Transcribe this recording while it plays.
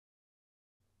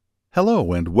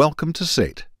Hello and welcome to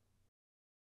SAIT.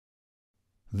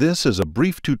 This is a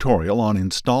brief tutorial on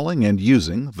installing and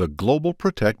using the Global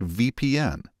Protect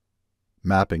VPN,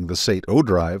 mapping the SAIT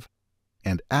OneDrive,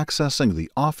 and accessing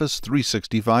the Office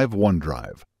 365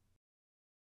 OneDrive.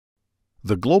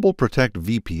 The Global Protect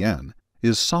VPN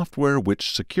is software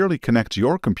which securely connects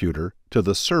your computer to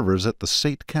the servers at the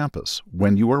SAIT campus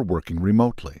when you are working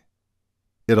remotely.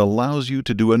 It allows you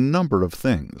to do a number of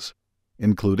things,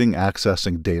 including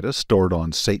accessing data stored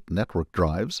on SAIT network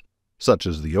drives, such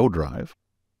as the OneDrive,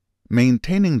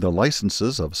 maintaining the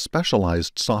licenses of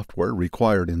specialized software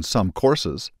required in some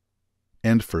courses,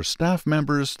 and for staff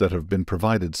members that have been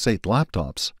provided SAIT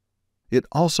laptops, it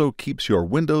also keeps your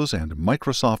Windows and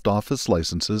Microsoft Office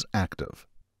licenses active.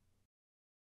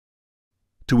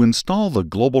 To install the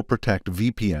Global Protect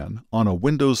VPN on a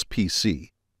Windows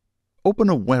PC, open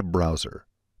a web browser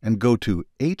and go to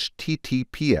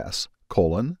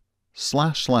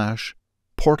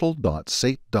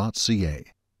https://portal.sait.ca.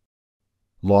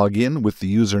 Log in with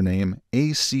the username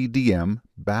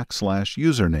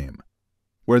acdm/username,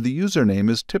 where the username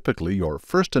is typically your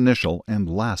first initial and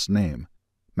last name,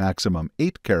 maximum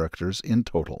 8 characters in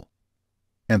total.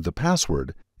 And the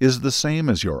password is the same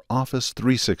as your Office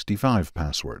 365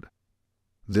 password.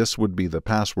 This would be the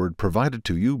password provided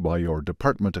to you by your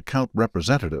department account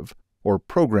representative or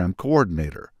program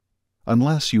coordinator,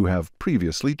 unless you have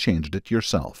previously changed it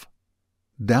yourself.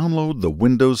 Download the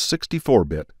Windows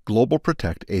 64-bit Global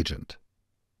Protect agent.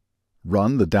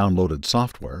 Run the downloaded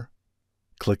software,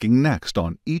 clicking Next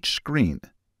on each screen,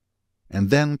 and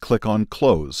then click on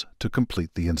Close to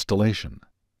complete the installation.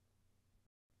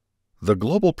 The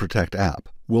Global Protect app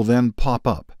will then pop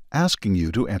up asking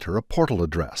you to enter a portal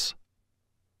address.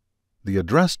 The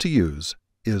address to use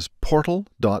is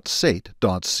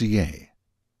portal.sait.ca.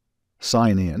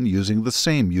 Sign in using the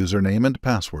same username and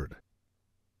password.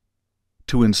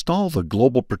 To install the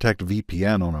Global Protect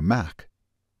VPN on a Mac,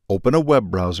 open a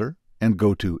web browser and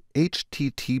go to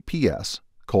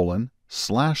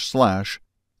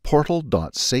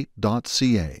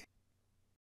https://portal.sait.ca.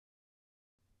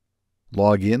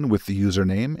 Log in with the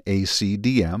username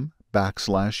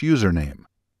acdm/username,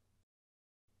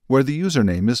 where the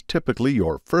username is typically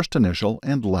your first initial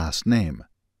and last name,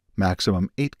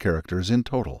 maximum 8 characters in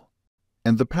total,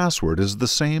 and the password is the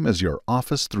same as your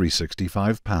Office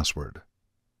 365 password.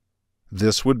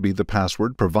 This would be the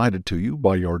password provided to you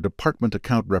by your department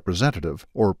account representative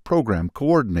or program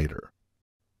coordinator,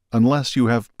 unless you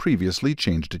have previously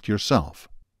changed it yourself.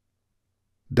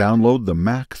 Download the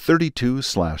Mac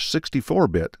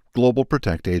 32/64-bit Global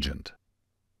Protect agent.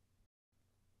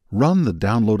 Run the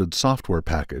downloaded software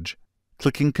package,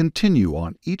 clicking Continue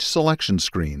on each selection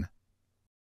screen,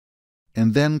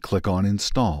 and then click on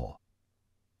Install.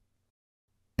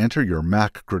 Enter your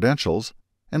Mac credentials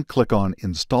and click on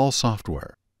Install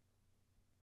Software.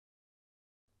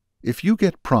 If you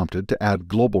get prompted to add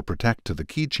Global Protect to the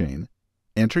keychain,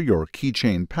 enter your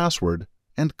keychain password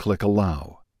and click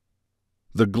Allow.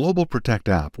 The Global Protect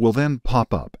app will then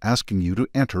pop up asking you to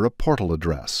enter a portal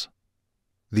address.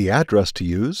 The address to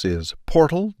use is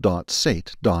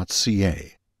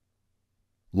portal.sait.ca.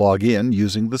 Log in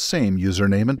using the same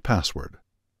username and password.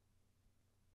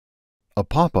 A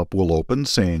pop-up will open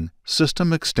saying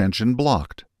System Extension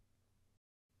Blocked.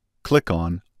 Click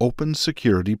on Open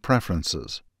Security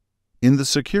Preferences. In the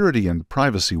Security and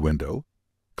Privacy window,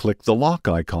 click the lock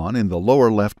icon in the lower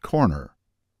left corner.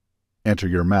 Enter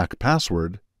your Mac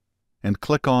password and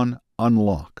click on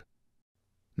Unlock.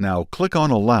 Now click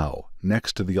on Allow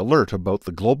next to the alert about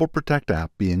the Global Protect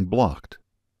app being blocked.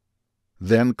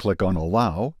 Then click on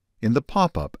Allow in the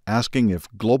pop-up asking if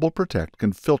Global Protect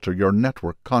can filter your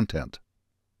network content.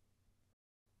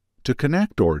 To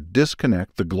connect or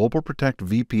disconnect the Global Protect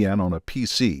VPN on a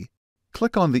PC,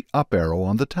 click on the up arrow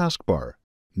on the taskbar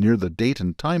near the date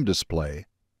and time display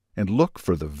and look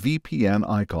for the VPN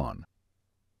icon.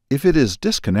 If it is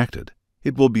disconnected,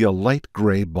 it will be a light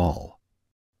gray ball.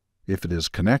 If it is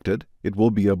connected, it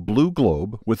will be a blue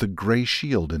globe with a gray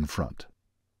shield in front.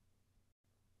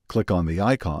 Click on the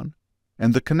icon,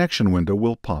 and the connection window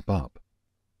will pop up.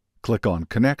 Click on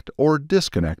Connect or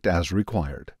Disconnect as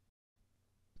required.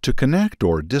 To connect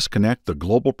or disconnect the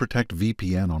Global Protect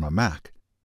VPN on a Mac,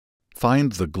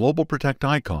 find the Global Protect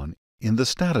icon in the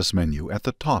status menu at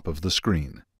the top of the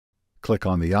screen. Click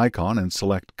on the icon and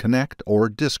select Connect or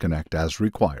Disconnect as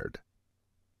required.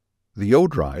 The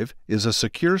OneDrive is a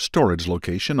secure storage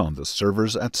location on the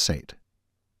servers at SAIT.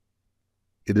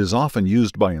 It is often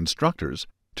used by instructors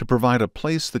to provide a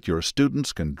place that your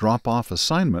students can drop off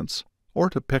assignments or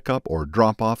to pick up or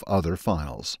drop off other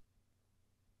files.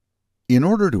 In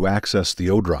order to access the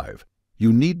OneDrive,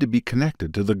 you need to be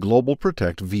connected to the Global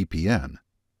Protect VPN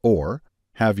or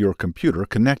have your computer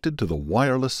connected to the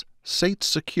wireless SAIT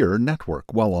secure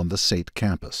network while on the SAIT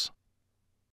campus.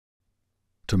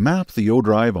 To map the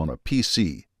OneDrive on a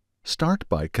PC, start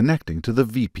by connecting to the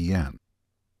VPN.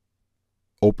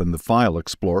 Open the File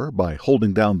Explorer by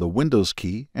holding down the Windows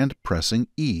key and pressing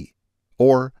E,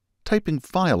 or typing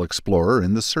File Explorer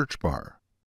in the search bar.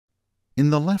 In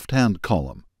the left-hand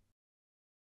column,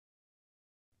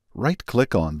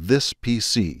 right-click on this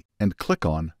PC and click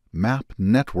on Map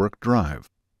Network Drive.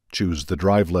 Choose the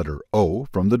drive letter O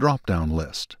from the drop-down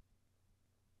list.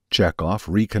 Check off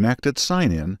Reconnect at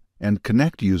Sign-In and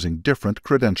connect using different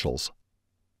credentials.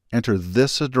 Enter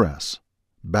this address,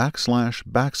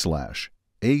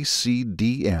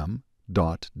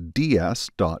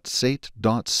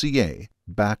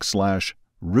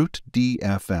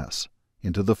 //acdm.ds.sait.ca/rootdfs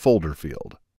into the folder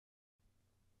field.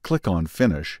 Click on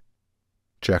Finish,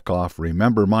 check off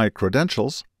Remember My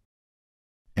Credentials,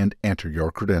 and enter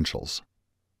your credentials.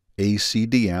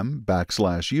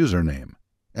 acdm/username,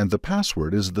 and the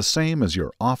password is the same as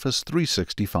your Office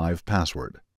 365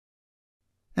 password.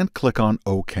 And click on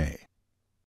OK.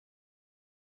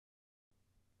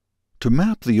 To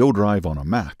map the OneDrive on a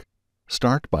Mac,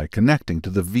 start by connecting to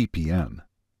the VPN.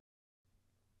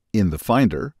 In the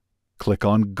Finder, click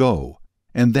on Go,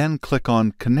 and then click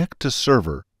on Connect to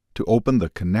Server to open the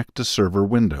Connect to Server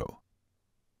window.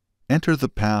 Enter the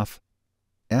path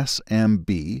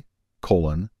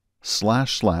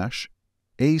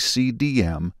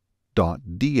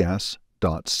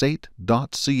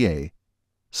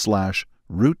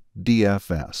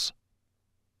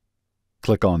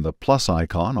Click on the plus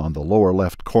icon on the lower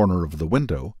left corner of the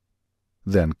window,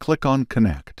 then click on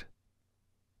Connect.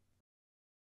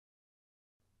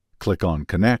 Click on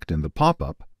Connect in the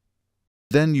pop-up,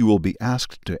 then you will be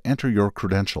asked to enter your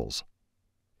credentials,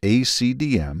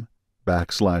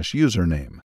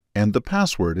 acdm/username, and the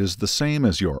password is the same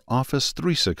as your Office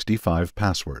 365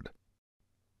 password.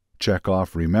 Check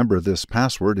off Remember this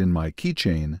password in my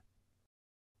keychain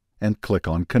and click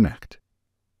on Connect.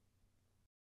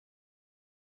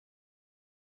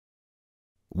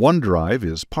 OneDrive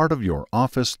is part of your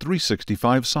Office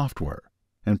 365 software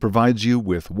and provides you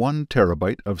with 1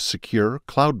 terabyte of secure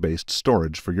cloud-based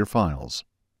storage for your files.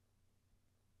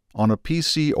 On a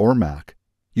PC or Mac,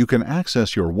 you can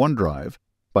access your OneDrive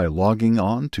by logging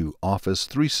on to Office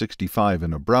 365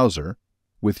 in a browser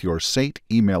with your SAIT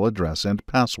email address and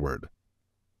password.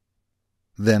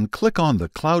 Then click on the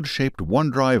cloud-shaped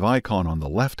OneDrive icon on the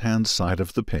left-hand side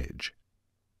of the page.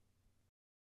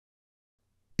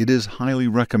 It is highly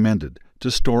recommended to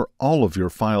store all of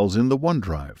your files in the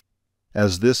OneDrive,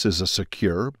 as this is a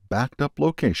secure, backed-up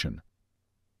location,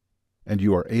 and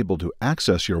you are able to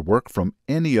access your work from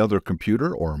any other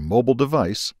computer or mobile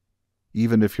device,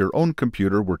 even if your own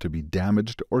computer were to be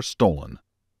damaged or stolen.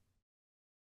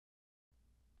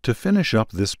 To finish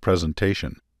up this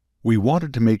presentation, we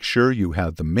wanted to make sure you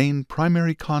had the main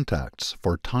primary contacts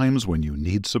for times when you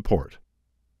need support.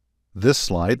 This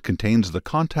slide contains the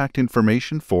contact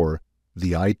information for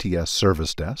the ITS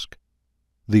Service Desk,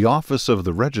 the Office of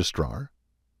the Registrar,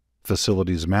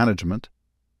 Facilities Management,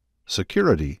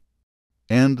 Security,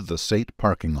 and the SAIT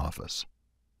Parking Office.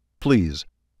 Please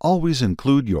always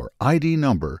include your ID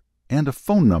number and a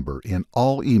phone number in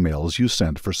all emails you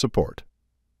send for support.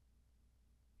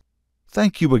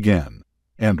 Thank you again,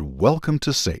 and welcome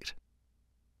to SAIT.